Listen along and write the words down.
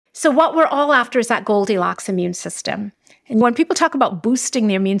So what we're all after is that Goldilocks immune system. And when people talk about boosting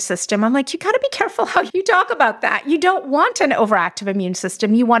the immune system, I'm like, you got to be careful how you talk about that. You don't want an overactive immune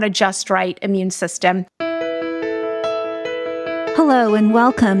system. You want a just right immune system. Hello and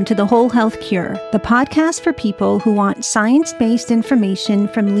welcome to The Whole Health Cure, the podcast for people who want science-based information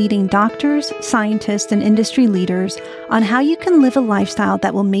from leading doctors, scientists, and industry leaders on how you can live a lifestyle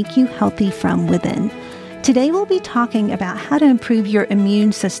that will make you healthy from within. Today, we'll be talking about how to improve your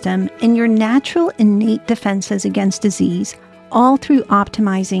immune system and your natural innate defenses against disease, all through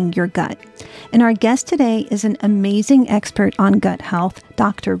optimizing your gut. And our guest today is an amazing expert on gut health,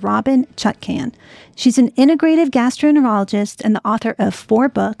 Dr. Robin Chutkan. She's an integrative gastroenterologist and the author of 4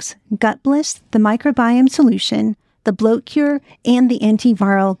 books, Gut Bliss, The Microbiome Solution, The Bloat Cure, and The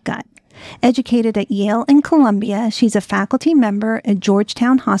Antiviral Gut. Educated at Yale and Columbia, she's a faculty member at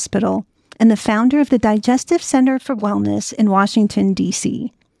Georgetown Hospital and the founder of the Digestive Center for Wellness in Washington,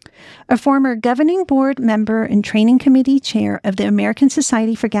 D.C. A former governing board member and training committee chair of the American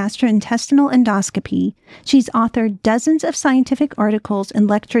Society for Gastrointestinal Endoscopy, she's authored dozens of scientific articles and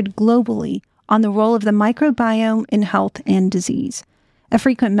lectured globally on the role of the microbiome in health and disease. A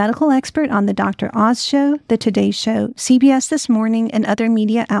frequent medical expert on the Dr. Oz Show, The Today Show, CBS This Morning, and other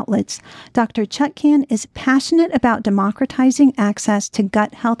media outlets, Dr. Chutkan is passionate about democratizing access to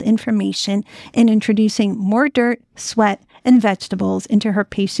gut health information and introducing more dirt, sweat, and vegetables into her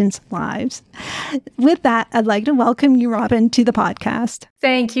patients' lives. With that, I'd like to welcome you, Robin, to the podcast.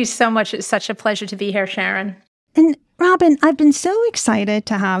 Thank you so much. It's such a pleasure to be here, Sharon. And Robin, I've been so excited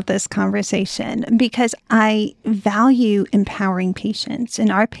to have this conversation because I value empowering patients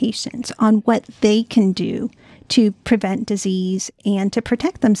and our patients on what they can do to prevent disease and to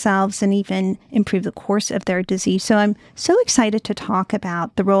protect themselves and even improve the course of their disease. So I'm so excited to talk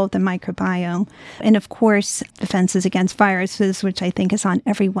about the role of the microbiome and, of course, defenses against viruses, which I think is on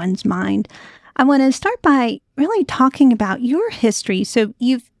everyone's mind. I want to start by really talking about your history. So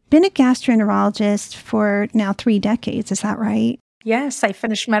you've been a gastroenterologist for now 3 decades, is that right? Yes, I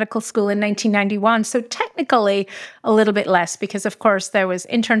finished medical school in 1991. So technically a little bit less because, of course, there was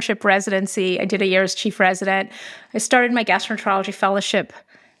internship residency. I did a year as chief resident. I started my gastroenterology fellowship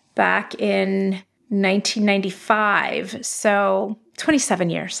back in 1995. So 27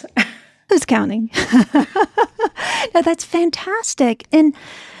 years. Who's counting? No, that's fantastic. And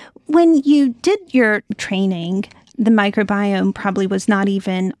when you did your training, the microbiome probably was not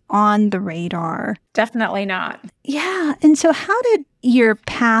even on the radar. Definitely not. Yeah. And so how did your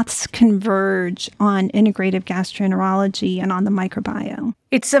paths converge on integrative gastroenterology and on the microbiome?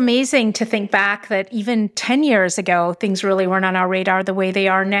 It's amazing to think back that even 10 years ago, things really weren't on our radar the way they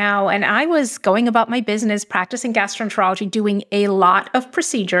are now. And I was going about my business, practicing gastroenterology, doing a lot of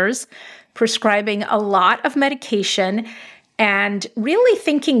procedures, prescribing a lot of medication, and really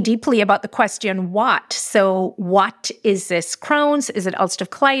thinking deeply about the question, what? So what is this? Crohn's? Is it ulcerative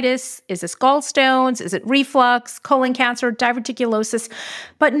colitis? Is this gallstones? Is it reflux, colon cancer, diverticulosis?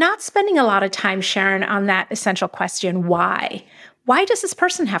 But not spending a lot of time, Sharon, on that essential question, why? Why does this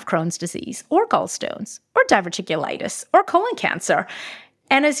person have Crohn's disease or gallstones or diverticulitis or colon cancer?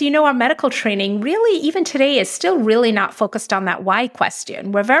 And as you know, our medical training really, even today, is still really not focused on that why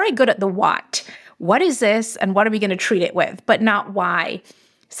question. We're very good at the what. What is this and what are we going to treat it with, but not why.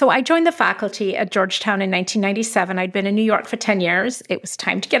 So I joined the faculty at Georgetown in 1997. I'd been in New York for 10 years. It was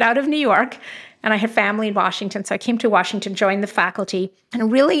time to get out of New York, and I had family in Washington. So I came to Washington, joined the faculty. And a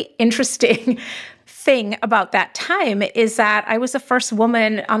really interesting thing about that time is that I was the first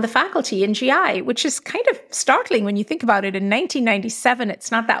woman on the faculty in GI, which is kind of startling when you think about it. In 1997, it's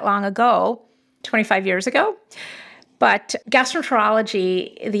not that long ago, 25 years ago. But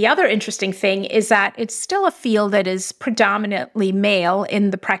gastroenterology, the other interesting thing is that it's still a field that is predominantly male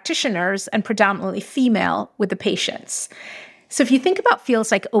in the practitioners and predominantly female with the patients. So if you think about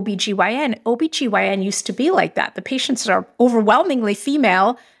fields like OBGYN used to be like that. The patients are overwhelmingly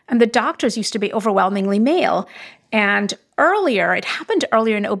female and the doctors used to be overwhelmingly male. And it happened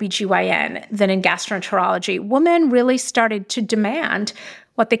earlier in OBGYN than in gastroenterology. Women really started to demand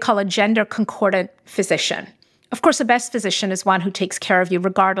what they call a gender concordant physician. Of course, the best physician is one who takes care of you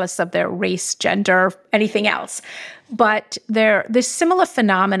regardless of their race, gender, anything else. But this similar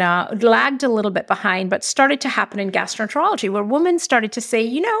phenomena lagged a little bit behind, but started to happen in gastroenterology, where women started to say,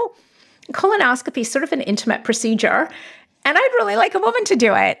 colonoscopy is sort of an intimate procedure, and I'd really like a woman to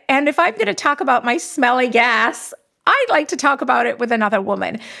do it. And if I'm going to talk about my smelly gas, I'd like to talk about it with another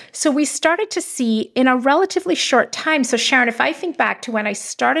woman. So we started to see in a relatively short time. So Sharon, if I think back to when I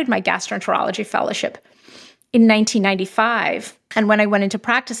started my gastroenterology fellowship, in 1995. And when I went into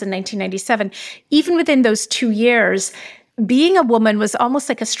practice in 1997, even within those 2 years, being a woman was almost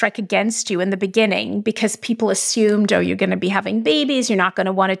like a strike against you in the beginning because people assumed, oh, you're going to be having babies. You're not going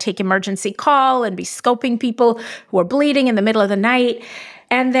to want to take emergency call and be scoping people who are bleeding in the middle of the night.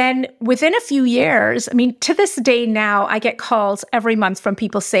 And then within a few years, I mean, to this day now, I get calls every month from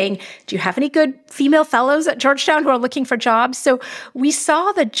people saying, do you have any good female fellows at Georgetown who are looking for jobs? So we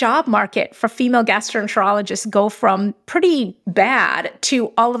saw the job market for female gastroenterologists go from pretty bad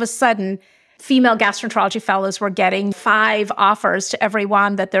to all of a sudden female gastroenterology fellows were getting 5 offers to every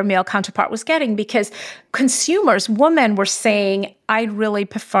one that their male counterpart was getting because consumers, women, were saying, I'd really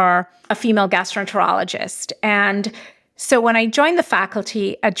prefer a female gastroenterologist. And so when I joined the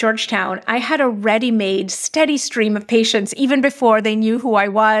faculty at Georgetown, I had a ready-made, steady stream of patients even before they knew who I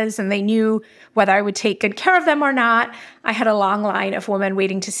was and they knew whether I would take good care of them or not. I had a long line of women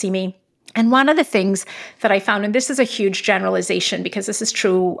waiting to see me. And one of the things that I found, and this is a huge generalization because this is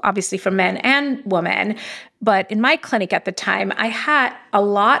true obviously for men and women, but in my clinic at the time, I had a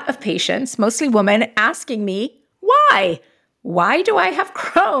lot of patients, mostly women, asking me, why? Why do I have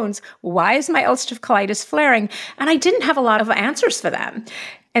Crohn's? Why is my ulcerative colitis flaring? And I didn't have a lot of answers for them.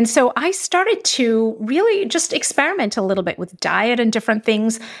 And so I started to really just experiment a little bit with diet and different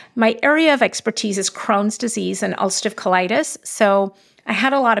things. My area of expertise is Crohn's disease and ulcerative colitis. So I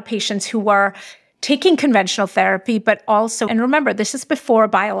had a lot of patients who were taking conventional therapy, but also, and remember, this is before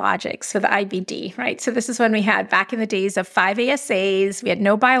biologics with IBD, right? So this is when we had, back in the days of 5 ASAs, we had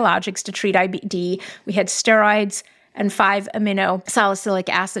no biologics to treat IBD. We had steroids and 5 amino salicylic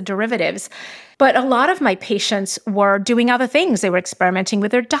acid derivatives. But a lot of my patients were doing other things. They were experimenting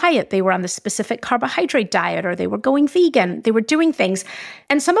with their diet. They were on the specific carbohydrate diet, or they were going vegan. They were doing things.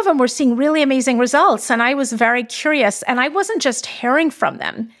 And some of them were seeing really amazing results. And I was very curious. And I wasn't just hearing from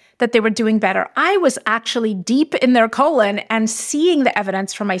them that they were doing better. I was actually deep in their colon and seeing the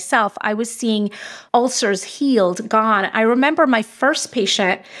evidence for myself. I was seeing ulcers healed, gone. I remember my first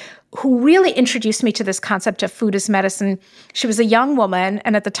patient who really introduced me to this concept of food as medicine. She was a young woman,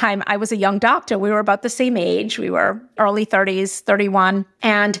 and at the time, I was a young doctor. We were about the same age. We were early 30s, 31,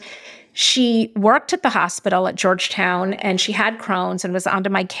 and she worked at the hospital at Georgetown, and she had Crohn's and was under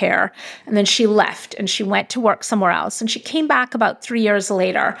my care. And then she left, and she went to work somewhere else. And she came back about 3 years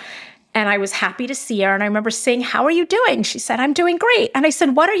later, and I was happy to see her. And I remember saying, how are you doing? She said, I'm doing great. And I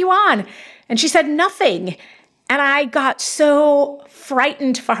said, what are you on? And she said, nothing. And I got so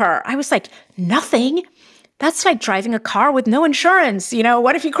frightened for her. I was like, nothing? That's like driving a car with no insurance. You know,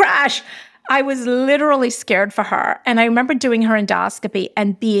 what if you crash? I was literally scared for her. And I remember doing her endoscopy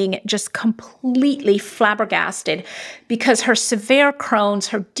and being just completely flabbergasted because her severe Crohn's,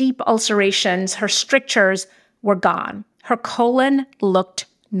 her deep ulcerations, her strictures were gone. Her colon looked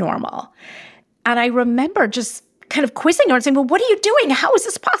normal. And I remember just kind of quizzing her and saying, well, what are you doing? How is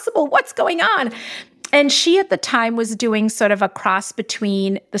this possible? What's going on? And she at the time was doing sort of a cross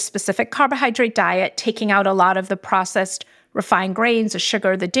between the specific carbohydrate diet, taking out a lot of the processed refined grains, the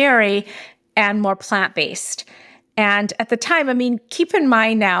sugar, the dairy, and more plant-based. And at the time, I mean, keep in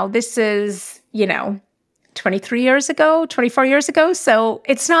mind now, this is, 23 years ago, 24 years ago. So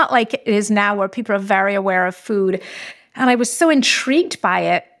it's not like it is now where people are very aware of food. And I was so intrigued by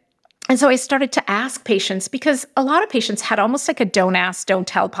it. And so I started to ask patients, because a lot of patients had almost like a don't ask, don't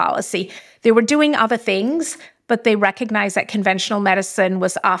tell policy. They were doing other things, but they recognized that conventional medicine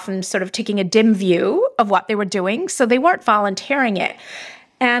was often sort of taking a dim view of what they were doing, so they weren't volunteering it.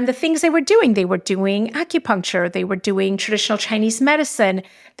 And the things they were doing acupuncture, they were doing traditional Chinese medicine,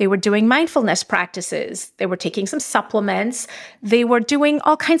 they were doing mindfulness practices, they were taking some supplements, they were doing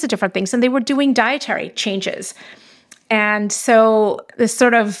all kinds of different things, and they were doing dietary changes. And so the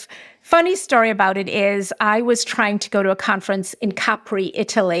sort of funny story about it is I was trying to go to a conference in Capri,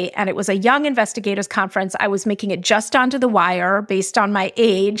 Italy, and it was a young investigators conference. I was making it just onto the wire based on my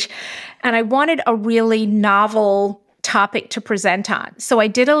age, and I wanted a really novel topic to present on. So I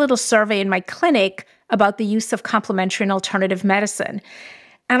did a little survey in my clinic about the use of complementary and alternative medicine.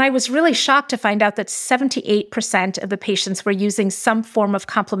 And I was really shocked to find out that 78% of the patients were using some form of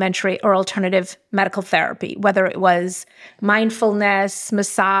complementary or alternative medical therapy, whether it was mindfulness,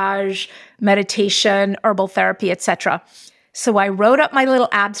 massage, meditation, herbal therapy, etc. So I wrote up my little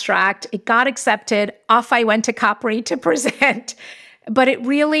abstract. It got accepted. Off I went to Capri to present. But it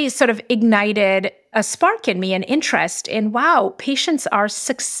really sort of ignited a spark in me, an interest in, wow, patients are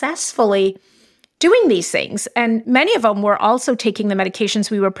successfully doing these things. And many of them were also taking the medications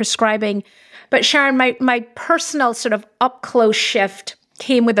we were prescribing. But Sharon, my personal sort of up-close shift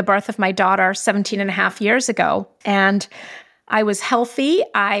came with the birth of my daughter 17 and a half years ago. And I was healthy.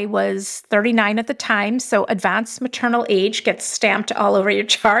 I was 39 at the time, so advanced maternal age gets stamped all over your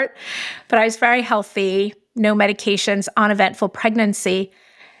chart. But I was very healthy. no medications, uneventful pregnancy.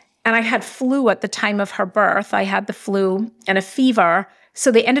 And I had flu at the time of her birth. I had the flu and a fever.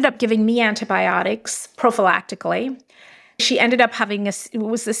 So they ended up giving me antibiotics prophylactically. She ended up having it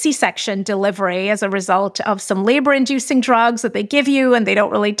was a C-section delivery as a result of some labor-inducing drugs that they give you, and they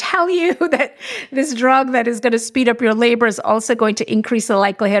don't really tell you that this drug that is going to speed up your labor is also going to increase the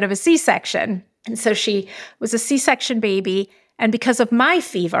likelihood of a C-section. And so she was a C-section baby. And because of my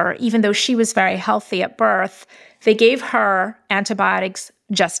fever, even though she was very healthy at birth, they gave her antibiotics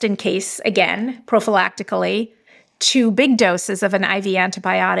just in case, again, prophylactically, 2 big doses of an IV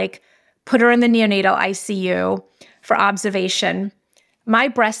antibiotic, put her in the neonatal ICU for observation. My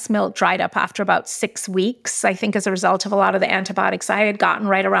breast milk dried up after about 6 weeks, I think as a result of a lot of the antibiotics I had gotten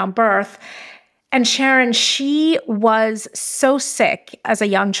right around birth. And Sharon, she was so sick as a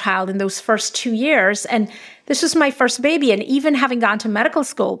young child in those first 2 years. And this was my first baby. And even having gone to medical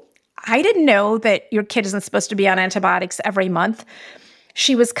school, I didn't know that your kid isn't supposed to be on antibiotics every month.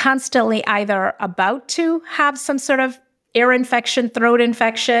 She was constantly either about to have some sort of ear infection, throat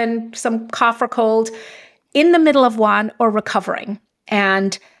infection, some cough or cold, in the middle of one, or recovering.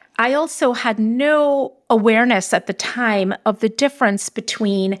 And I also had no awareness at the time of the difference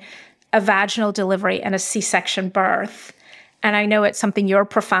between a vaginal delivery and a C-section birth. And I know it's something you're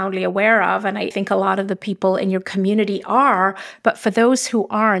profoundly aware of, and I think a lot of the people in your community are, but for those who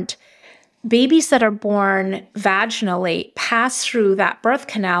aren't, babies that are born vaginally pass through that birth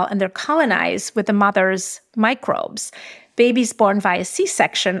canal and they're colonized with the mother's microbes. Babies born via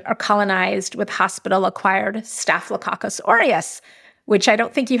C-section are colonized with hospital-acquired Staphylococcus aureus, which I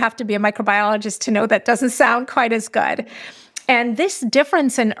don't think you have to be a microbiologist to know that doesn't sound quite as good. And this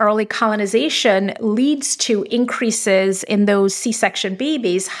difference in early colonization leads to increases in those C-section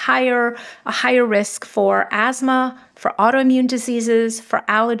babies, a higher risk for asthma, for autoimmune diseases, for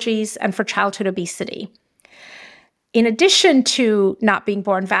allergies, and for childhood obesity. In addition to not being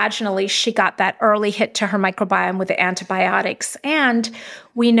born vaginally, she got that early hit to her microbiome with the antibiotics. And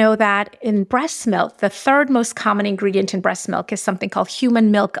we know that in breast milk, the 3rd most common ingredient in breast milk is something called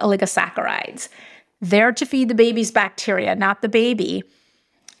human milk oligosaccharides. They're to feed the baby's bacteria, not the baby.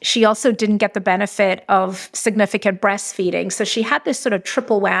 She also didn't get the benefit of significant breastfeeding. So she had this sort of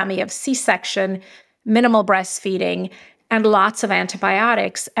triple whammy of C-section, minimal breastfeeding, and lots of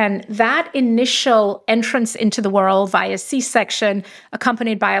antibiotics. And that initial entrance into the world via C-section,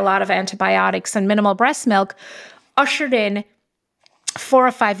 accompanied by a lot of antibiotics and minimal breast milk, ushered in 4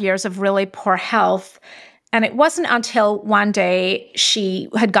 or 5 years of really poor health. And it wasn't until one day she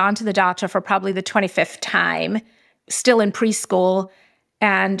had gone to the doctor for probably the 25th time, still in preschool,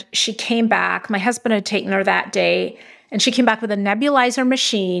 and she came back. My husband had taken her that day, and she came back with a nebulizer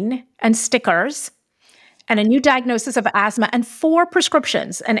machine and stickers and a new diagnosis of asthma and 4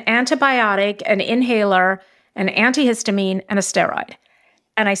 prescriptions, an antibiotic, an inhaler, an antihistamine, and a steroid.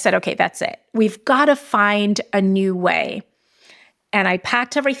 And I said, okay, that's it. We've got to find a new way. And I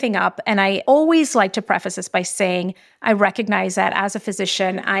packed everything up. And I always like to preface this by saying, I recognize that as a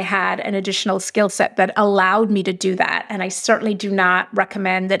physician, I had an additional skill set that allowed me to do that. And I certainly do not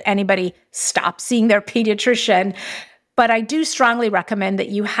recommend that anybody stop seeing their pediatrician. But I do strongly recommend that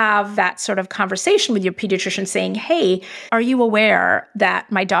you have that sort of conversation with your pediatrician saying, hey, are you aware that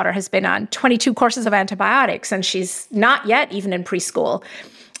my daughter has been on 22 courses of antibiotics and she's not yet even in preschool?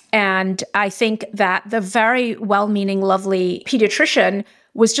 And I think that the very well-meaning, lovely pediatrician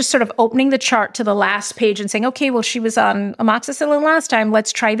was just sort of opening the chart to the last page and saying, okay, well, she was on amoxicillin last time,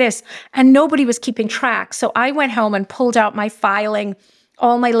 let's try this. And nobody was keeping track. So I went home and pulled out my filing,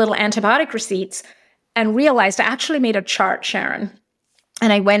 all my little antibiotic receipts, and realized I actually made a chart, Sharon.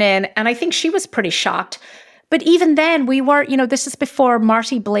 And I went in, and I think she was pretty shocked. But even then, we were, this is before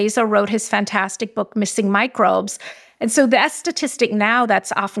Marty Blazo wrote his fantastic book, Missing Microbes. And so that statistic now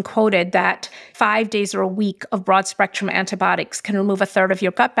that's often quoted, that 5 days or a week of broad-spectrum antibiotics can remove 1/3 of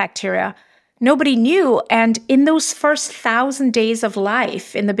your gut bacteria, nobody knew. And in those first 1,000 days of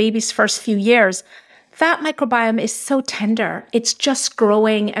life, in the baby's first few years, that microbiome is so tender. It's just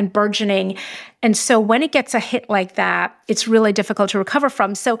growing and burgeoning. And so when it gets a hit like that, it's really difficult to recover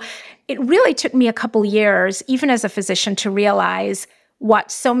from. So it really took me a couple years, even as a physician, to realize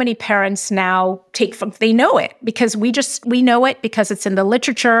what so many parents now take from, they know it because we know it because it's in the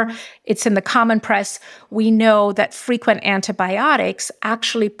literature, it's in the common press. We know that frequent antibiotics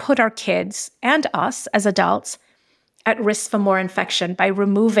actually put our kids and us as adults at risk for more infection by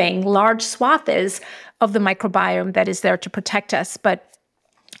removing large swaths of the microbiome that is there to protect us. But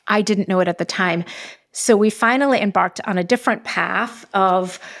I didn't know it at the time. So we finally embarked on a different path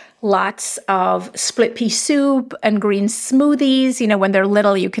of lots of split pea soup and green smoothies. When they're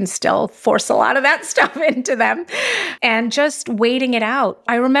little, you can still force a lot of that stuff into them, and just waiting it out.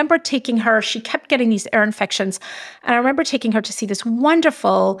 I remember taking her, she kept getting these ear infections, and I remember taking her to see this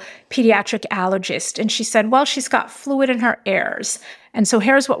wonderful pediatric allergist. And she said, well, she's got fluid in her ears. And so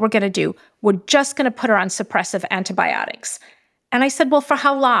here's what we're going to do. We're just going to put her on suppressive antibiotics. And I said, well, for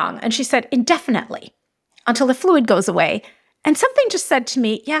how long? And she said, indefinitely, until the fluid goes away. And something just said to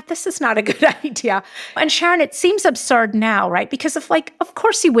me, yeah, this is not a good idea. And Sharon, it seems absurd now, right? Because of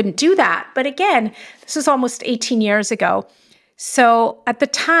course you wouldn't do that. But again, this was almost 18 years ago. So at the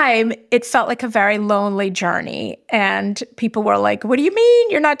time, it felt like a very lonely journey. And people were like, what do you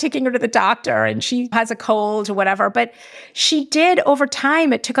mean you're not taking her to the doctor and she has a cold or whatever? But she did over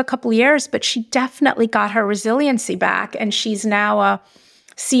time. It took a couple of years, but she definitely got her resiliency back. And she's now a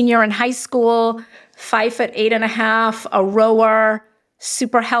senior in high school, 5'8.5", a rower,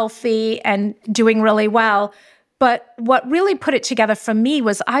 super healthy and doing really well. But what really put it together for me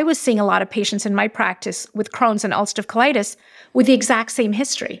was I was seeing a lot of patients in my practice with Crohn's and ulcerative colitis with the exact same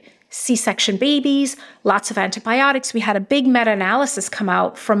history. C-section babies, lots of antibiotics. We had a big meta-analysis come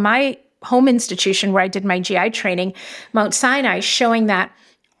out from my home institution where I did my GI training, Mount Sinai, showing that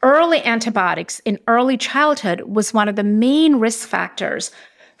early antibiotics in early childhood was one of the main risk factors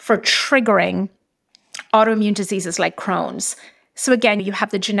for triggering autoimmune diseases like Crohn's. So again, you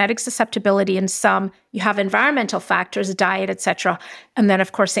have the genetic susceptibility in some, you have environmental factors, diet, etc., and then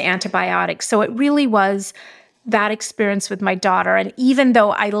of course the antibiotics. So it really was that experience with my daughter. And even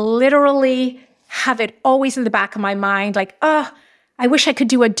though I literally have it always in the back of my mind, like, I wish I could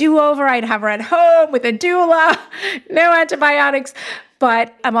do a do-over. I'd have her at home with a doula, no antibiotics.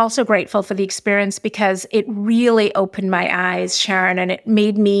 But I'm also grateful for the experience because it really opened my eyes, Sharon, and it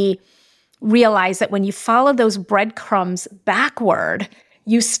made me realize that when you follow those breadcrumbs backward,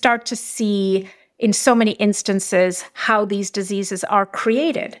 you start to see in so many instances how these diseases are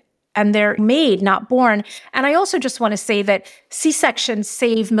created. And they're made, not born. And I also just want to say that C-sections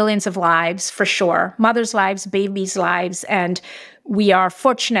save millions of lives, for sure. Mothers' lives, babies' lives. And we are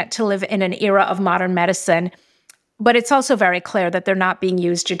fortunate to live in an era of modern medicine. But it's also very clear that they're not being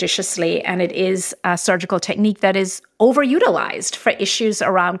used judiciously, and it is a surgical technique that is overutilized for issues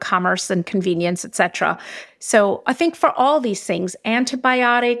around commerce and convenience, etc. So I think for all these things,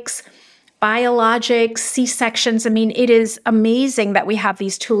 antibiotics, biologics, C-sections, it is amazing that we have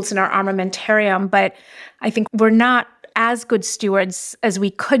these tools in our armamentarium, but I think we're not as good stewards as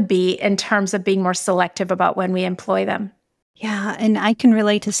we could be in terms of being more selective about when we employ them. Yeah, and I can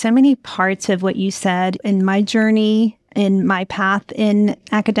relate to so many parts of what you said in my journey, in my path in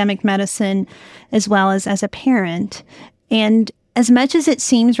academic medicine, as well as a parent. And as much as it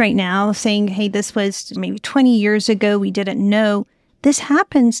seems right now, saying, hey, this was maybe 20 years ago, we didn't know, this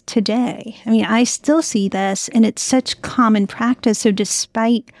happens today. I still see this, and it's such common practice. So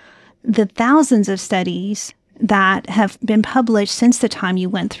despite the thousands of studies that have been published since the time you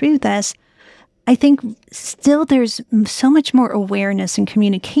went through this, I think still there's so much more awareness and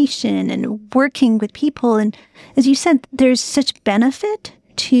communication and working with people. And as you said, there's such benefit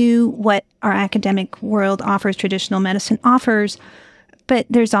to what our academic world offers, traditional medicine offers. But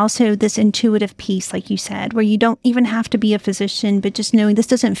there's also this intuitive piece, like you said, where you don't even have to be a physician, but just knowing this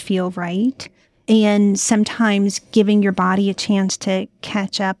doesn't feel right. And sometimes giving your body a chance to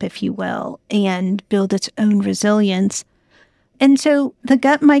catch up, if you will, and build its own resilience. And so the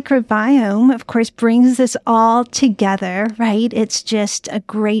gut microbiome, of course, brings this all together, right? It's just a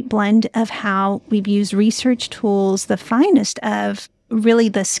great blend of how we've used research tools, the finest of really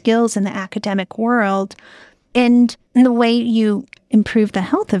the skills in the academic world. And the way you improve the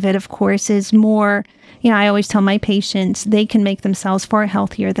health of it, of course, is more, I always tell my patients they can make themselves far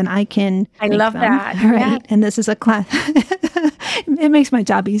healthier than I can. I love them, that. Right. Yeah. And this is a class. It makes my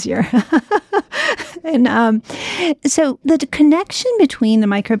job easier. And so the connection between the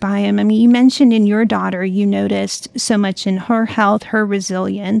microbiome, you mentioned in your daughter, you noticed so much in her health, her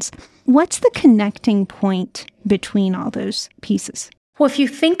resilience. What's the connecting point between all those pieces? Well, if you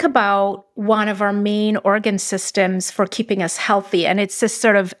think about one of our main organ systems for keeping us healthy, and it's this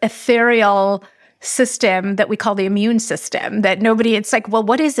sort of ethereal system that we call the immune system, that it's like, well,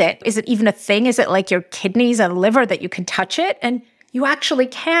 what is it? Is it even a thing? Is it like your kidneys and liver that you can touch it? And you actually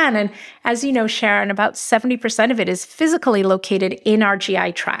can. And as you know, Sharon, about 70% of it is physically located in our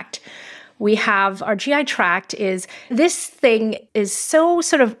GI tract. We have our GI tract this thing is so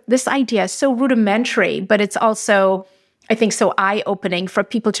this idea is so rudimentary, but it's also, I think, so eye-opening for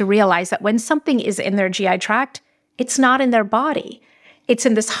people to realize that when something is in their GI tract, it's not in their body. It's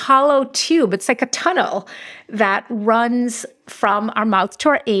in this hollow tube. It's like a tunnel that runs from our mouth to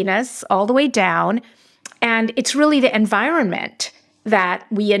our anus all the way down. And it's really the environment that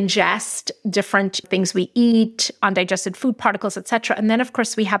we ingest, different things we eat, undigested food particles, etc. And then, of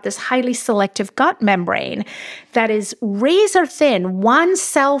course, we have this highly selective gut membrane that is razor thin, one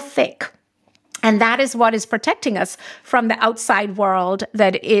cell thick. And that is what is protecting us from the outside world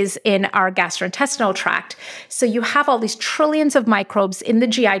that is in our gastrointestinal tract. So you have all these trillions of microbes in the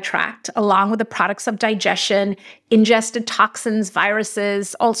GI tract, along with the products of digestion, ingested toxins,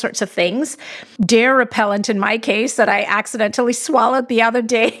 viruses, all sorts of things. Dare repellent in my case that I accidentally swallowed the other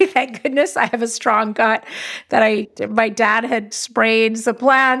day. Thank goodness I have a strong gut that my dad had sprayed some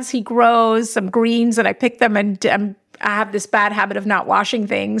plants. He grows some greens and I picked them, and I have this bad habit of not washing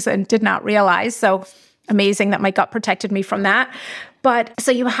things and did not realize. So amazing that my gut protected me from that. But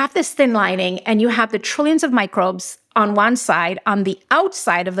so you have this thin lining and you have the trillions of microbes on one side, on the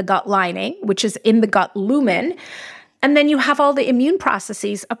outside of the gut lining, which is in the gut lumen. And then you have all the immune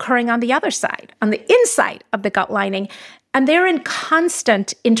processes occurring on the other side, on the inside of the gut lining. And they're in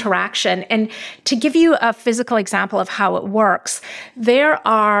constant interaction. And to give you a physical example of how it works, there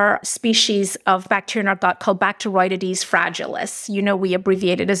are species of bacteria in our gut called Bacteroidetes fragilis. We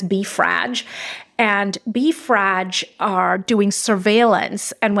abbreviate it as B-frag. And B-frag are doing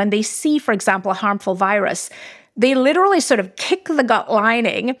surveillance. And when they see, for example, a harmful virus, they literally sort of kick the gut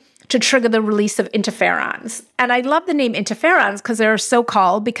lining to trigger the release of interferons. And I love the name interferons because they're so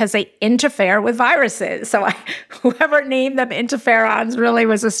called because they interfere with viruses. So whoever named them interferons really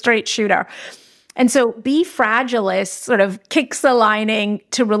was a straight shooter. And so B. fragilis sort of kicks the lining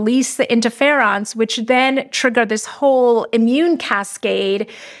to release the interferons, which then trigger this whole immune cascade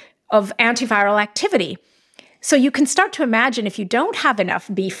of antiviral activity. So you can start to imagine if you don't have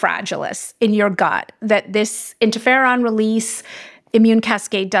enough B. fragilis in your gut, that this interferon release immune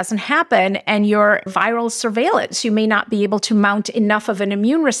cascade doesn't happen, and your viral surveillance, you may not be able to mount enough of an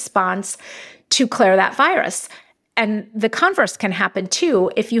immune response to clear that virus. And the converse can happen too.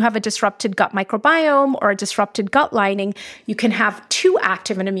 If you have a disrupted gut microbiome or a disrupted gut lining, you can have too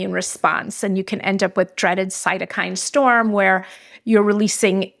active an immune response, and you can end up with dreaded cytokine storm where you're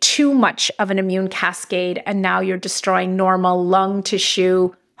releasing too much of an immune cascade, and now you're destroying normal lung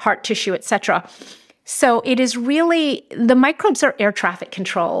tissue, heart tissue, etc. So it is really, the microbes are air traffic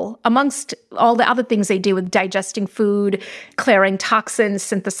control, amongst all the other things they do with digesting food, clearing toxins,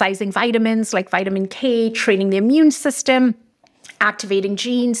 synthesizing vitamins like vitamin K, training the immune system, activating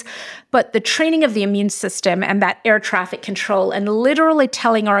genes. But the training of the immune system and that air traffic control, and literally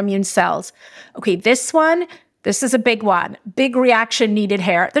telling our immune cells, okay, this is a big one, big reaction needed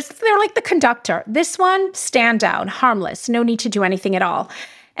here. They're like the conductor. This one, stand down, harmless, no need to do anything at all.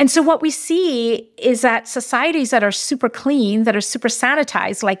 And so what we see is that societies that are super clean, that are super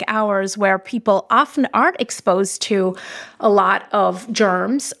sanitized like ours, where people often aren't exposed to a lot of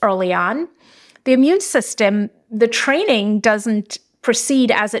germs early on, the immune system, the training doesn't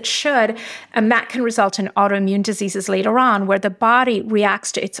proceed as it should, and that can result in autoimmune diseases later on, where the body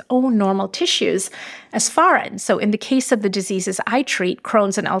reacts to its own normal tissues as foreign. So in the case of the diseases I treat,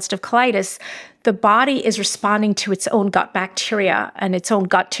 Crohn's and ulcerative colitis, the body is responding to its own gut bacteria and its own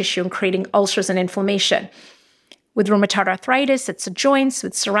gut tissue and creating ulcers and inflammation. With rheumatoid arthritis, it's the joints.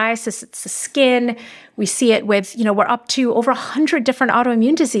 With psoriasis, it's the skin. We see it with, we're up to over 100 different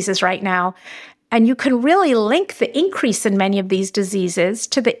autoimmune diseases right now. And you can really link the increase in many of these diseases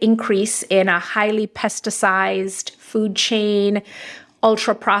to the increase in a highly pesticized food chain,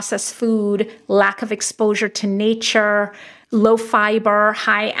 ultra-processed food, lack of exposure to nature, low fiber,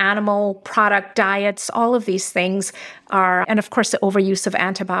 high animal product diets. All of these things are, and of course, the overuse of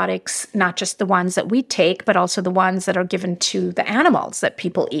antibiotics, not just the ones that we take, but also the ones that are given to the animals that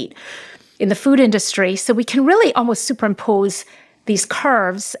people eat in the food industry. So we can really almost superimpose these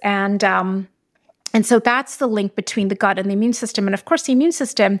curves, and so that's the link between the gut and the immune system. And of course, the immune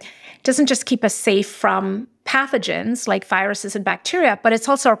system doesn't just keep us safe from pathogens like viruses and bacteria, but it's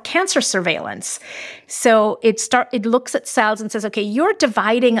also our cancer surveillance. So it looks at cells and says, okay, you're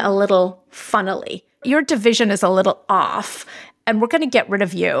dividing a little funnily. Your division is a little off, and we're going to get rid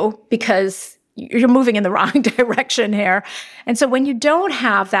of you because you're moving in the wrong direction here. And so when you don't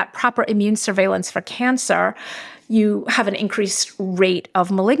have that proper immune surveillance for cancer, you have an increased rate of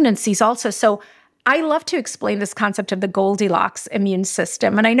malignancies also. So I love to explain this concept of the Goldilocks immune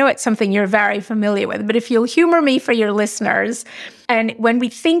system. And I know it's something you're very familiar with, but if you'll humor me for your listeners, and when we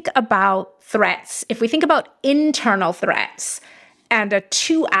think about threats, if we think about internal threats and a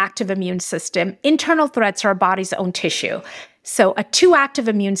too active immune system, internal threats are our body's own tissue. So a too active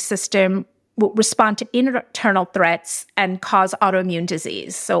immune system will respond to internal threats and cause autoimmune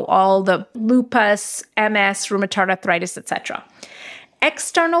disease. So all the lupus, MS, rheumatoid arthritis, etc.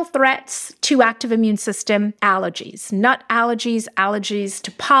 External threats to active immune system, allergies, nut allergies, allergies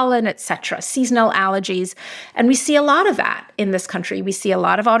to pollen, etc., seasonal allergies. And we see a lot of that in this country. We see a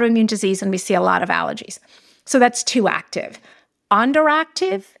lot of autoimmune disease and we see a lot of allergies. So that's too active.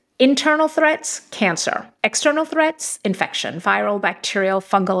 Underactive, internal threats, cancer. External threats, infection, viral, bacterial,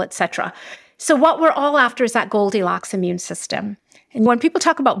 fungal, etc. So what we're all after is that Goldilocks immune system. And when people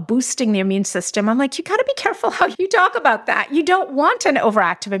talk about boosting the immune system, I'm like, you got to be careful how you talk about that. You don't want an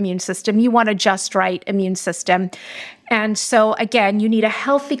overactive immune system. You want a just right immune system. And so again, you need a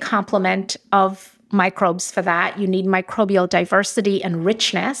healthy complement of microbes for that. You need microbial diversity and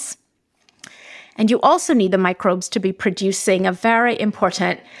richness. And you also need the microbes to be producing a very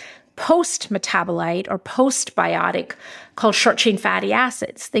important post-metabolite or postbiotic called short-chain fatty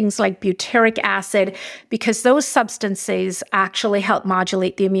acids, things like butyric acid, because those substances actually help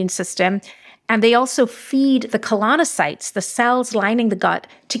modulate the immune system. And they also feed the colonocytes, the cells lining the gut,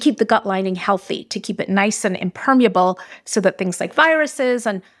 to keep the gut lining healthy, to keep it nice and impermeable so that things like viruses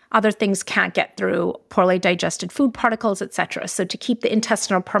and other things can't get through, poorly digested food particles, etc. So to keep the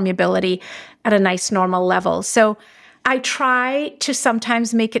intestinal permeability at a nice normal level. So I try to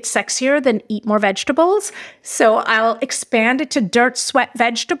sometimes make it sexier than eat more vegetables. So I'll expand it to dirt, sweat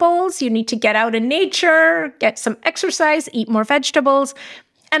vegetables. You need to get out in nature, get some exercise, eat more vegetables.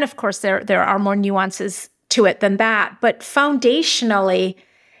 And of course, there are more nuances to it than that. But foundationally,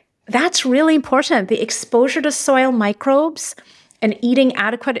 that's really important. The exposure to soil microbes and eating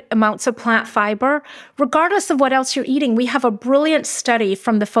adequate amounts of plant fiber, regardless of what else you're eating. We have a brilliant study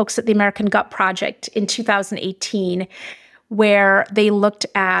from the folks at the American Gut Project in 2018, where they looked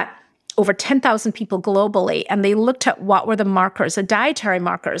at over 10,000 people globally, and they looked at what were the markers, the dietary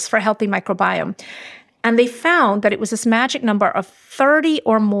markers for a healthy microbiome. And they found that it was this magic number of 30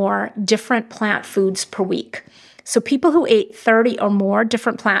 or more different plant foods per week. So people who ate 30 or more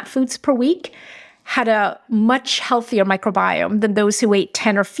different plant foods per week had a much healthier microbiome than those who ate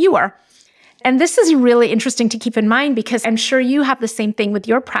 10 or fewer. And this is really interesting to keep in mind, because I'm sure you have the same thing with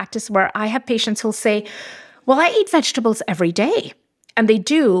your practice, where I have patients who'll say, well, I eat vegetables every day. And they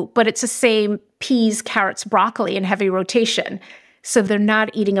do, but it's the same peas, carrots, broccoli in heavy rotation. So they're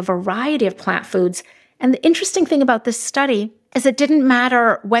not eating a variety of plant foods. And the interesting thing about this study is it didn't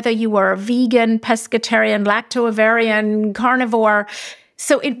matter whether you were vegan, pescatarian, lacto-ovarian, carnivore.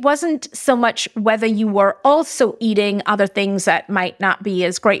 So it wasn't so much whether you were also eating other things that might not be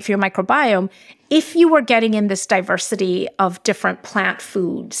as great for your microbiome. If you were getting in this diversity of different plant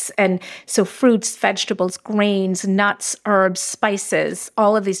foods, and so fruits, vegetables, grains, nuts, herbs, spices,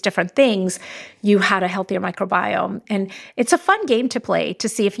 all of these different things, you had a healthier microbiome. And it's a fun game to play to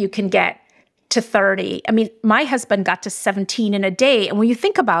see if you can get to 30. I mean, my husband got to 17 in a day. And when you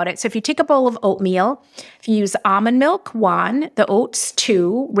think about it, so if you take a bowl of oatmeal, if you use almond milk, 1, the oats,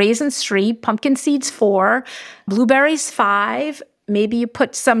 2, raisins, 3, pumpkin seeds, 4, blueberries, 5, maybe you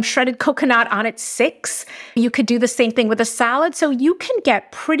put some shredded coconut on it, 6. You could do the same thing with a salad. So you can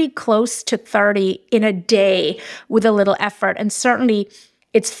get pretty close to 30 in a day with a little effort. And certainly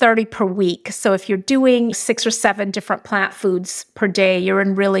it's 30 per week. So if you're doing 6 or 7 different plant foods per day, you're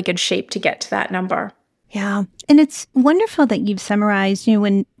in really good shape to get to that number. Yeah. And it's wonderful that you've summarized,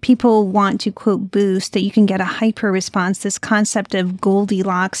 when people want to, quote, boost, that you can get a hyper response. This concept of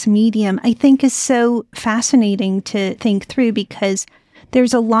Goldilocks medium, I think, is so fascinating to think through, because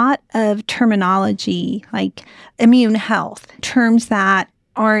there's a lot of terminology like immune health, terms that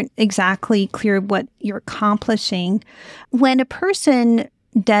aren't exactly clear what you're accomplishing. When a person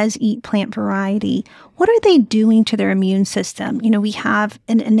does eat plant variety, what are they doing to their immune system? We have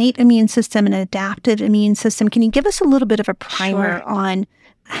an innate immune system, an adaptive immune system. Can you give us a little bit of a primer Sure. on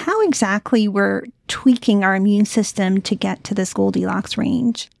how exactly we're tweaking our immune system to get to this Goldilocks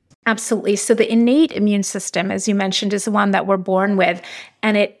range? Absolutely. So the innate immune system, as you mentioned, is the one that we're born with,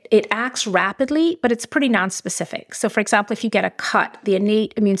 and it acts rapidly, but it's pretty nonspecific. So for example, if you get a cut, the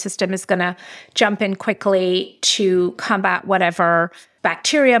innate immune system is going to jump in quickly to combat whatever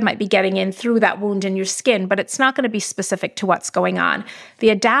bacteria might be getting in through that wound in your skin, but it's not going to be specific to what's going on. The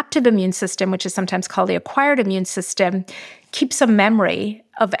adaptive immune system, which is sometimes called the acquired immune system, keeps a memory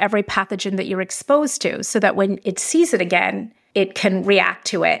of every pathogen that you're exposed to, so that when it sees it again, it can react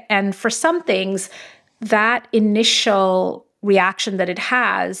to it. And for some things, that initial reaction that it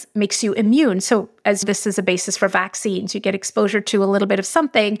has makes you immune. So as this is a basis for vaccines, you get exposure to a little bit of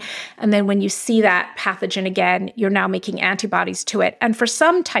something, and then when you see that pathogen again, you're now making antibodies to it. And for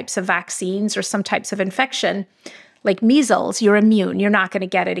some types of vaccines or some types of infection, like measles, you're immune. You're not going to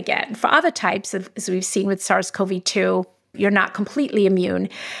get it again. For other types, as we've seen with SARS-CoV-2, you're not completely immune.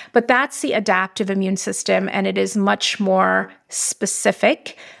 But that's the adaptive immune system, and it is much more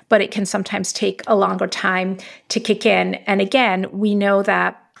specific, but it can sometimes take a longer time to kick in. And again, we know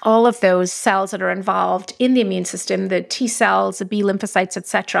that all of those cells that are involved in the immune system, the T cells, the B lymphocytes, et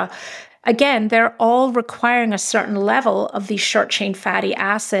cetera, again, they're all requiring a certain level of these short-chain fatty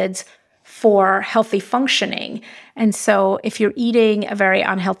acids for healthy functioning. And so if you're eating a very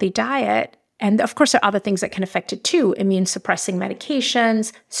unhealthy diet, and of course, there are other things that can affect it too, immune suppressing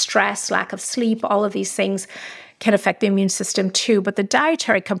medications, stress, lack of sleep, all of these things can affect the immune system too. But the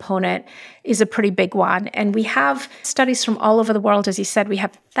dietary component is a pretty big one. And we have studies from all over the world. As you said, we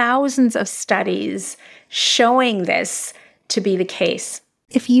have thousands of studies showing this to be the case.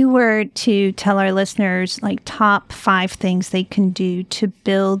 If you were to tell our listeners like top 5 things they can do to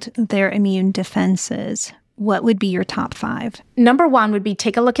build their immune defenses, what would be your top 5? Number 1 would be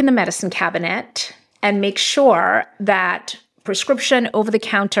take a look in the medicine cabinet and make sure that prescription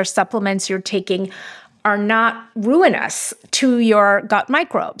over-the-counter supplements you're taking are not ruinous to your gut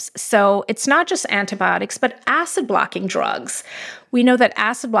microbes. So it's not just antibiotics, but acid-blocking drugs. We know that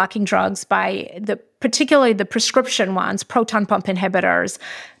acid-blocking drugs, particularly the prescription ones, proton pump inhibitors,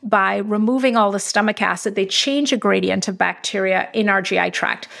 by removing all the stomach acid, they change a gradient of bacteria in our GI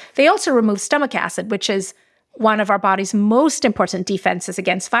tract. They also remove stomach acid, which is one of our body's most important defenses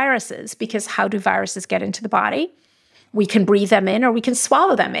against viruses, because how do viruses get into the body? We can breathe them in or we can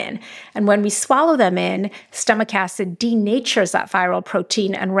swallow them in. And when we swallow them in, stomach acid denatures that viral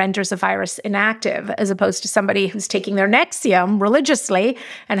protein and renders a virus inactive, as opposed to somebody who's taking their Nexium religiously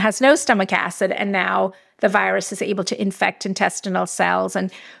and has no stomach acid, and now the virus is able to infect intestinal cells.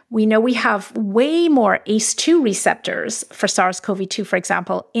 And we know we have way more ACE2 receptors for SARS-CoV-2, for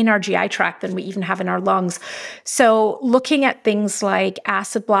example, in our GI tract than we even have in our lungs. So looking at things like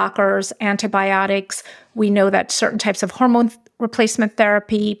acid blockers, antibiotics, we know that certain types of hormone replacement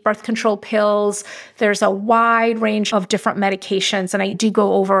therapy, birth control pills, there's a wide range of different medications. And I do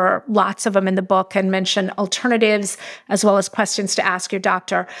go over lots of them in the book and mention alternatives as well as questions to ask your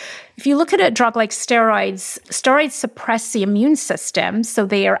doctor. If you look at a drug like steroids, steroids suppress the immune system. So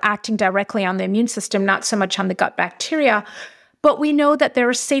they are acting directly on the immune system, not so much on the gut bacteria. But we know that there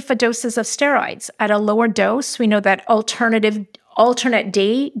are safer doses of steroids. At a lower dose, we know that alternate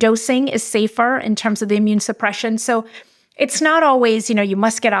day dosing is safer in terms of the immune suppression. So it's not always, you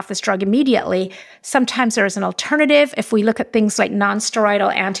must get off this drug immediately. Sometimes there is an alternative. If we look at things like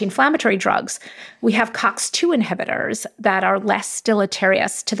non-steroidal anti-inflammatory drugs, we have COX-2 inhibitors that are less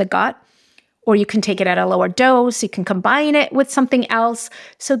deleterious to the gut, or you can take it at a lower dose. You can combine it with something else.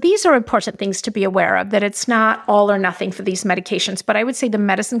 So these are important things to be aware of, that it's not all or nothing for these medications. But I would say the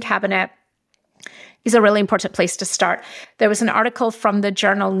medicine cabinet is a really important place to start. There was an article from the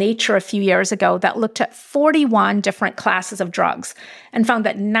journal Nature a few years ago that looked at 41 different classes of drugs and found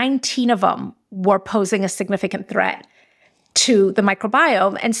that 19 of them were posing a significant threat to the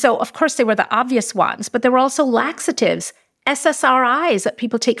microbiome. And so, of course, they were the obvious ones, but there were also laxatives, SSRIs that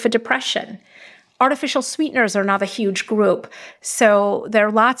people take for depression. Artificial sweeteners are another huge group. So there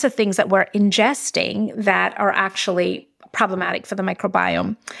are lots of things that we're ingesting that are actually problematic for the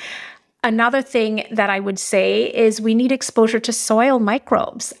microbiome. Another thing that I would say is we need exposure to soil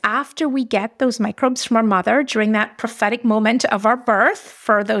microbes. After we get those microbes from our mother during that prophetic moment of our birth,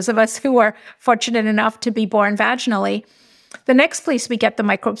 for those of us who are fortunate enough to be born vaginally, the next place we get the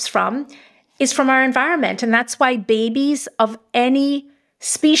microbes from is from our environment. And that's why babies of any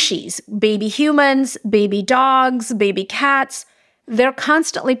species, baby humans, baby dogs, baby cats, they're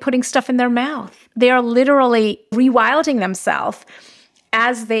constantly putting stuff in their mouth. They are literally rewilding themselves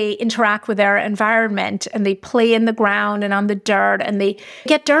as they interact with their environment, and they play in the ground and on the dirt, and they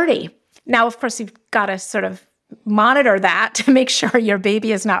get dirty. Now, of course, you've got to sort of monitor that to make sure your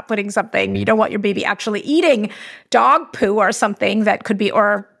baby is not putting something. You don't want your baby actually eating dog poo or something that could be,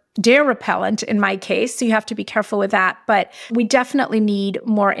 or deer repellent in my case. So you have to be careful with that. But we definitely need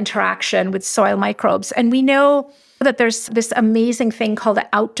more interaction with soil microbes. And we know that there's this amazing thing called the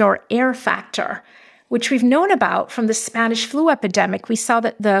outdoor air factor, which we've known about from the Spanish flu epidemic. We saw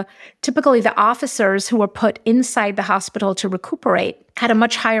that typically the officers who were put inside the hospital to recuperate had a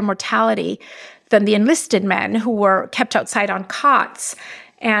much higher mortality than the enlisted men who were kept outside on cots.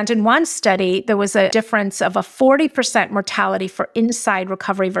 And in one study, there was a difference of a 40% mortality for inside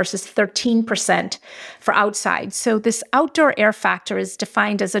recovery versus 13% for outside. So this outdoor air factor is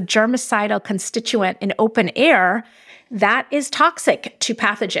defined as a germicidal constituent in open air that is toxic to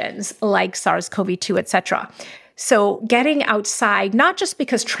pathogens like SARS-CoV-2, et cetera. So getting outside, not just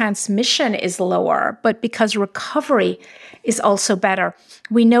because transmission is lower, but because recovery is also better.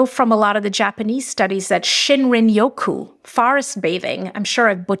 We know from a lot of the Japanese studies that Shinrin-yoku, forest bathing, I'm sure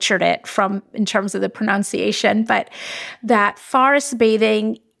I've butchered it in terms of the pronunciation, but that forest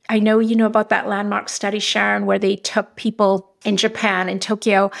bathing, I know you know about that landmark study, Sharon, where they took people in Japan, in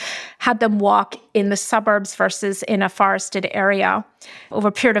Tokyo, had them walk in the suburbs versus in a forested area over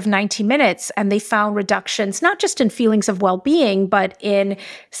a period of 90 minutes. And they found reductions, not just in feelings of well-being, but in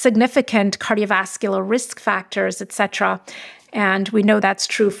significant cardiovascular risk factors, et cetera. And we know that's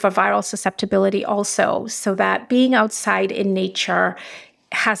true for viral susceptibility also, so that being outside in nature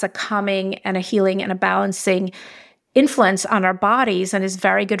has a calming and a healing and a balancing influence on our bodies and is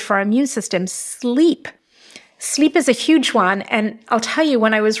very good for our immune system. Sleep is a huge one. And I'll tell you,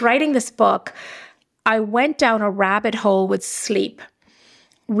 when I was writing this book, I went down a rabbit hole with sleep,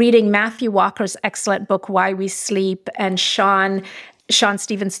 reading Matthew Walker's excellent book, Why We Sleep, and Sean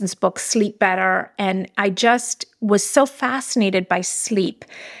Stevenson's book, Sleep Better. And I just was so fascinated by sleep.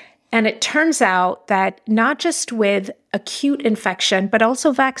 And it turns out that not just with acute infection, but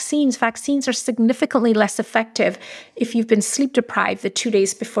also vaccines are significantly less effective if you've been sleep deprived the 2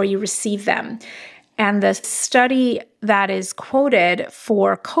 days before you receive them. And the study that is quoted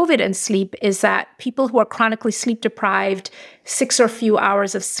for COVID and sleep is that people who are chronically sleep deprived, 6 or few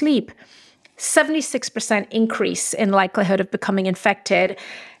hours of sleep, 76% increase in likelihood of becoming infected.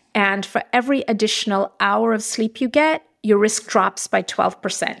 And for every additional hour of sleep you get, your risk drops by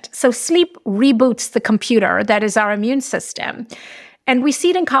 12%. So sleep reboots the computer that is our immune system. And we see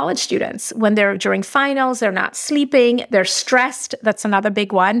it in college students when they're during finals, they're not sleeping, they're stressed. That's another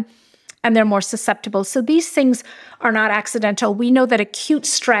big one. And they're more susceptible. So these things are not accidental. We know that acute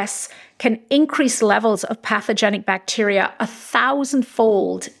stress can increase levels of pathogenic bacteria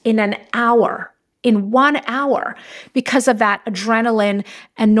 1,000-fold in an hour, in 1 hour, because of that adrenaline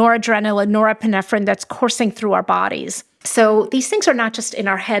and noradrenaline, norepinephrine that's coursing through our bodies. So these things are not just in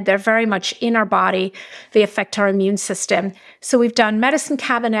our head, they're very much in our body. They affect our immune system. So we've done medicine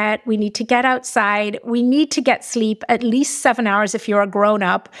cabinet. We need to get outside. We need to get sleep, at least 7 hours if you're a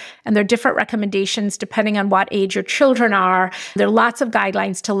grown-up. And there are different recommendations depending on what age your children are. There are lots of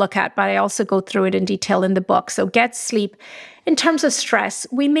guidelines to look at, but I also go through it in detail in the book. So get sleep. In terms of stress,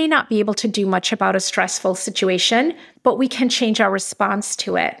 we may not be able to do much about a stressful situation, but we can change our response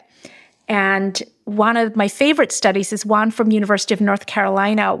to it. And one of my favorite studies is one from University of North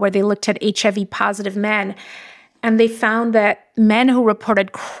Carolina, where they looked at HIV-positive men. And they found that men who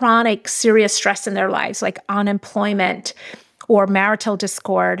reported chronic serious stress in their lives, like unemployment or marital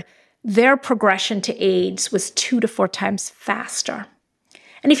discord, their progression to AIDS was 2 to 4 times faster.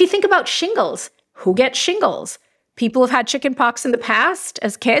 And if you think about shingles, who gets shingles? People have had chickenpox in the past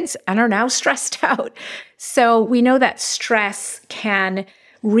as kids and are now stressed out. So we know that stress can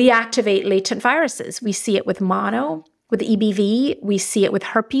reactivate latent viruses. We see it with mono, with EBV. We see it with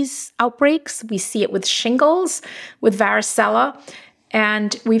herpes outbreaks. We see it with shingles, with varicella.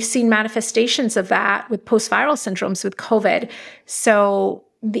 And we've seen manifestations of that with post-viral syndromes with COVID. So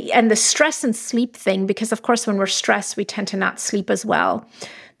the stress and sleep thing, because of course, when we're stressed, we tend to not sleep as well.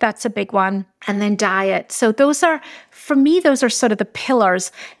 That's a big one. And then diet. So for me, those are sort of the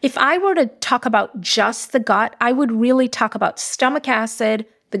pillars. If I were to talk about just the gut, I would really talk about stomach acid,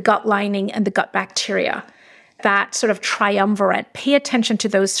 the gut lining, and the gut bacteria. That sort of triumvirate. Pay attention to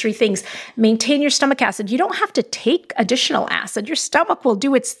those 3 things. Maintain your stomach acid. You don't have to take additional acid. Your stomach will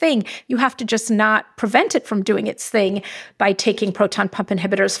do its thing. You have to just not prevent it from doing its thing by taking proton pump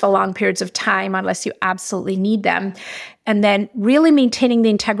inhibitors for long periods of time unless you absolutely need them. And then really maintaining the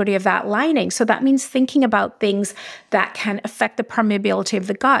integrity of that lining. So that means thinking about things that can affect the permeability of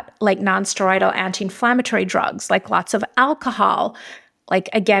the gut, like nonsteroidal anti-inflammatory drugs, like lots of alcohol, like,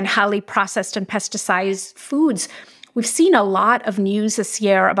 again, highly processed and pesticized foods. We've seen a lot of news this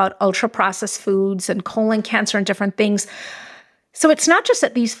year about ultra-processed foods and colon cancer and different things. So it's not just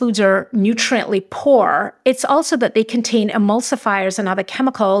that these foods are nutriently poor, it's also that they contain emulsifiers and other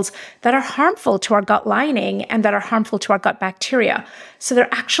chemicals that are harmful to our gut lining and that are harmful to our gut bacteria. So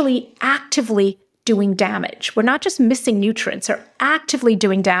they're actually actively doing damage. We're not just missing nutrients, they're actively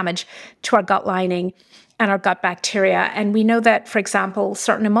doing damage to our gut lining and our gut bacteria. And we know that, for example,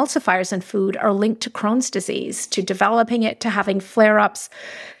 certain emulsifiers in food are linked to Crohn's disease, to developing it, to having flare-ups.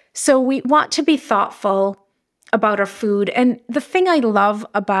 So we want to be thoughtful about our food. And the thing I love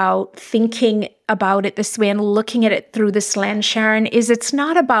about thinking about it this way and looking at it through this lens, Sharon, is it's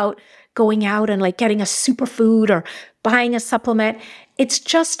not about going out and like getting a superfood or buying a supplement. It's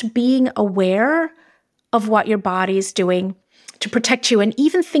just being aware of what your body is doing to protect you. And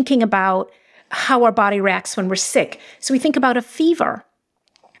even thinking about how our body reacts when we're sick. So we think about a fever.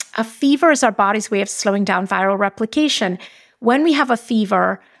 A fever is our body's way of slowing down viral replication. When we have a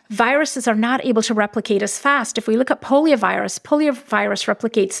fever, viruses are not able to replicate as fast. If we look at poliovirus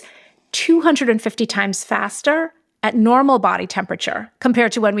replicates 250 times faster at normal body temperature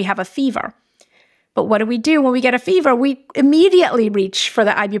compared to when we have a fever. But what do we do when we get a fever? We immediately reach for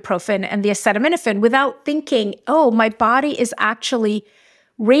the ibuprofen and the acetaminophen without thinking, oh, my body is actually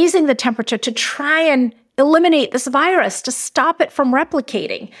raising the temperature to try and eliminate this virus, to stop it from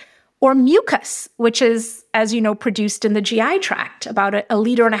replicating. Or mucus, which is, as you know, produced in the GI tract, about a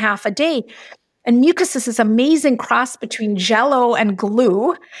liter and a half a day. And mucus is this amazing cross between jello and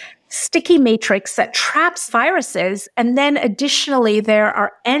glue, sticky matrix that traps viruses. And then additionally, there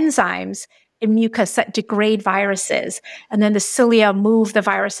are enzymes in mucus that degrade viruses. And then the cilia move the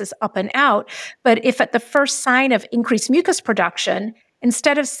viruses up and out. But if at the first sign of increased mucus production,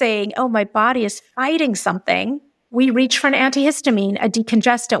 instead of saying, oh, my body is fighting something, we reach for an antihistamine, a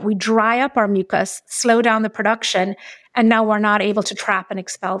decongestant. We dry up our mucus, slow down the production, and now we're not able to trap and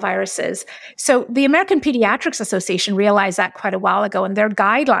expel viruses. So the American Pediatrics Association realized that quite a while ago, and their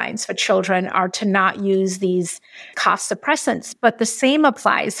guidelines for children are to not use these cough suppressants. But the same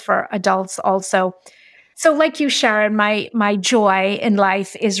applies for adults also. So like you, Sharon, my joy in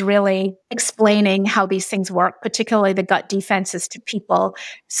life is really explaining how these things work, particularly the gut defenses, to people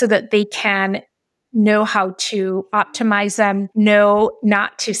so that they can know how to optimize them, know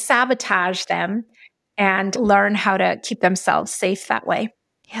not to sabotage them, and learn how to keep themselves safe that way.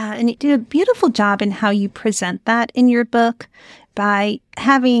 Yeah, and you do a beautiful job in how you present that in your book by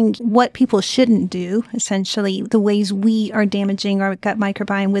having what people shouldn't do, essentially, the ways we are damaging our gut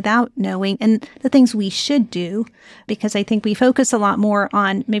microbiome without knowing, and the things we should do, because I think we focus a lot more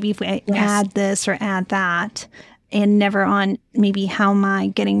on maybe if we add this or add that, and never on maybe how am I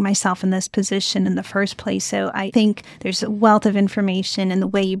getting myself in this position in the first place. So I think there's a wealth of information, and the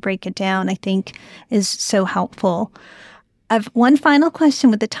way you break it down, I think, is so helpful. I've one final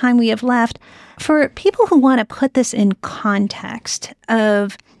question with the time we have left. For people who want to put this in context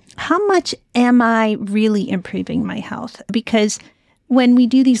of how much am I really improving my health? Because when we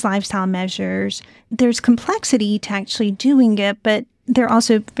do these lifestyle measures, there's complexity to actually doing it, but they're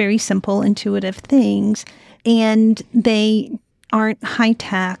also very simple, intuitive things, and they aren't high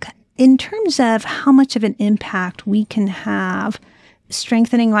tech. In terms of how much of an impact we can have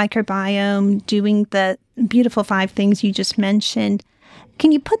strengthening microbiome, doing the beautiful 5 things you just mentioned,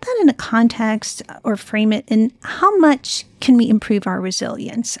 can you put that in a context or frame it in how much can we improve our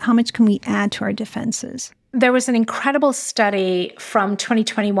resilience? How much can we add to our defenses? There was an incredible study from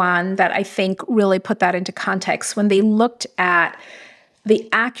 2021 that I think really put that into context when they looked at the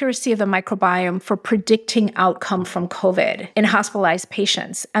accuracy of the microbiome for predicting outcome from COVID in hospitalized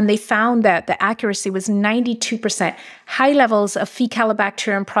patients. And they found that the accuracy was 92%. High levels of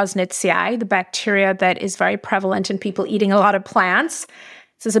Faecalibacterium prausnitzii, the bacteria that is very prevalent in people eating a lot of plants.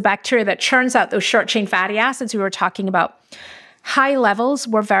 This is a bacteria that churns out those short-chain fatty acids we were talking about. High levels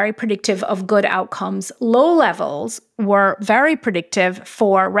were very predictive of good outcomes. Low levels were very predictive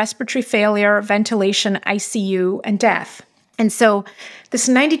for respiratory failure, ventilation, ICU, and death. And so this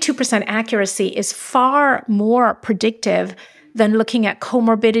 92% accuracy is far more predictive than looking at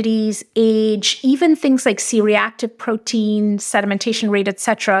comorbidities, age, even things like C-reactive protein, sedimentation rate, et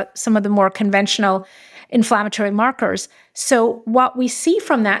cetera, some of the more conventional inflammatory markers. So what we see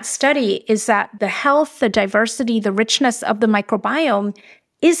from that study is that the health, the diversity, the richness of the microbiome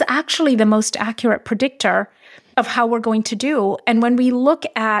is actually the most accurate predictor of how we're going to do. And when we look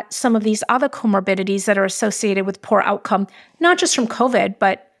at some of these other comorbidities that are associated with poor outcome, not just from COVID,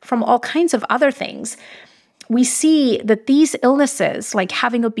 but from all kinds of other things, we see that these illnesses, like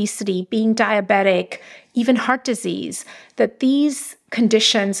having obesity, being diabetic, even heart disease, that these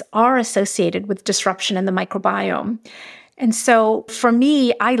conditions are associated with disruption in the microbiome. And so for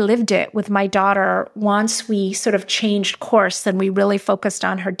me, I lived it with my daughter once we sort of changed course and we really focused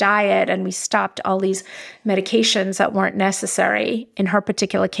on her diet and we stopped all these medications that weren't necessary in her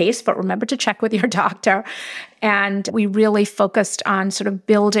particular case, but remember to check with your doctor. And we really focused on sort of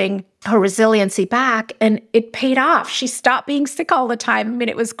building her resiliency back, and it paid off. She stopped being sick all the time. I mean,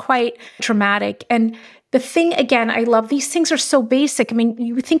 it was quite dramatic. And the thing, again, I love, these things are so basic. I mean,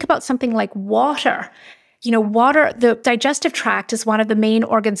 you think about something like water. You know, water, the digestive tract is one of the main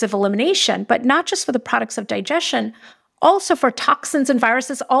organs of elimination, but not just for the products of digestion, also for toxins and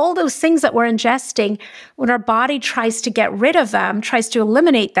viruses, all those things that we're ingesting. When our body tries to get rid of them, tries to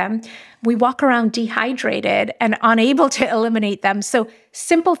eliminate them, we walk around dehydrated and unable to eliminate them. So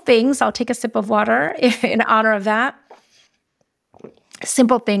simple things, I'll take a sip of water in honor of that.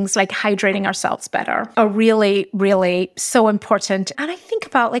 simple things like hydrating ourselves better are really, really so important. And I think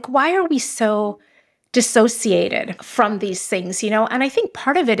about like, why are we so dissociated from these things, And I think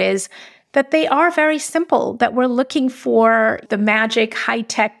part of it is that they are very simple, that we're looking for the magic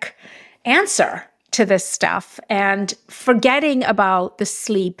high-tech answer to this stuff and forgetting about the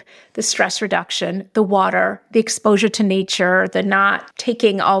sleep, the stress reduction, the water, the exposure to nature, the not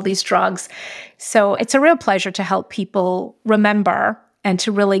taking all these drugs. So it's a real pleasure to help people remember and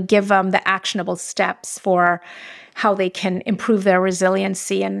to really give them the actionable steps for how they can improve their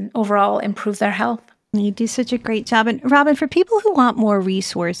resiliency and overall improve their health. You do such a great job. And Robin, for people who want more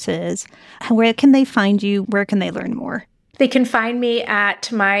resources, where can they find you? Where can they learn more? They can find me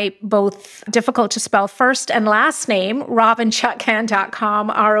at my both difficult to spell first and last name, robinchutkan.com,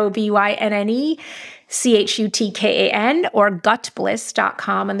 ROBYNNECHUTKAN, or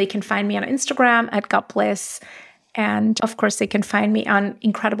gutbliss.com. And they can find me on Instagram at gutbliss. And of course, they can find me on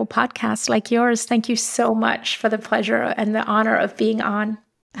incredible podcasts like yours. Thank you so much for the pleasure and the honor of being on.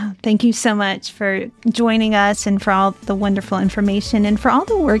 Oh, thank you so much for joining us and for all the wonderful information and for all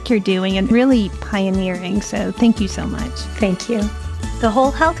the work you're doing and really pioneering. So thank you so much. Thank you. The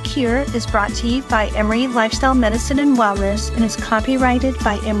Whole Health Cure is brought to you by Emory Lifestyle Medicine and Wellness and is copyrighted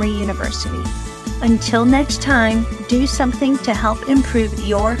by Emory University. Until next time, do something to help improve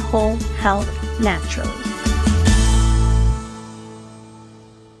your whole health naturally.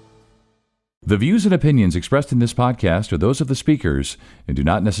 The views and opinions expressed in this podcast are those of the speakers and do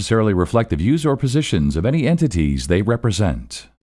not necessarily reflect the views or positions of any entities they represent.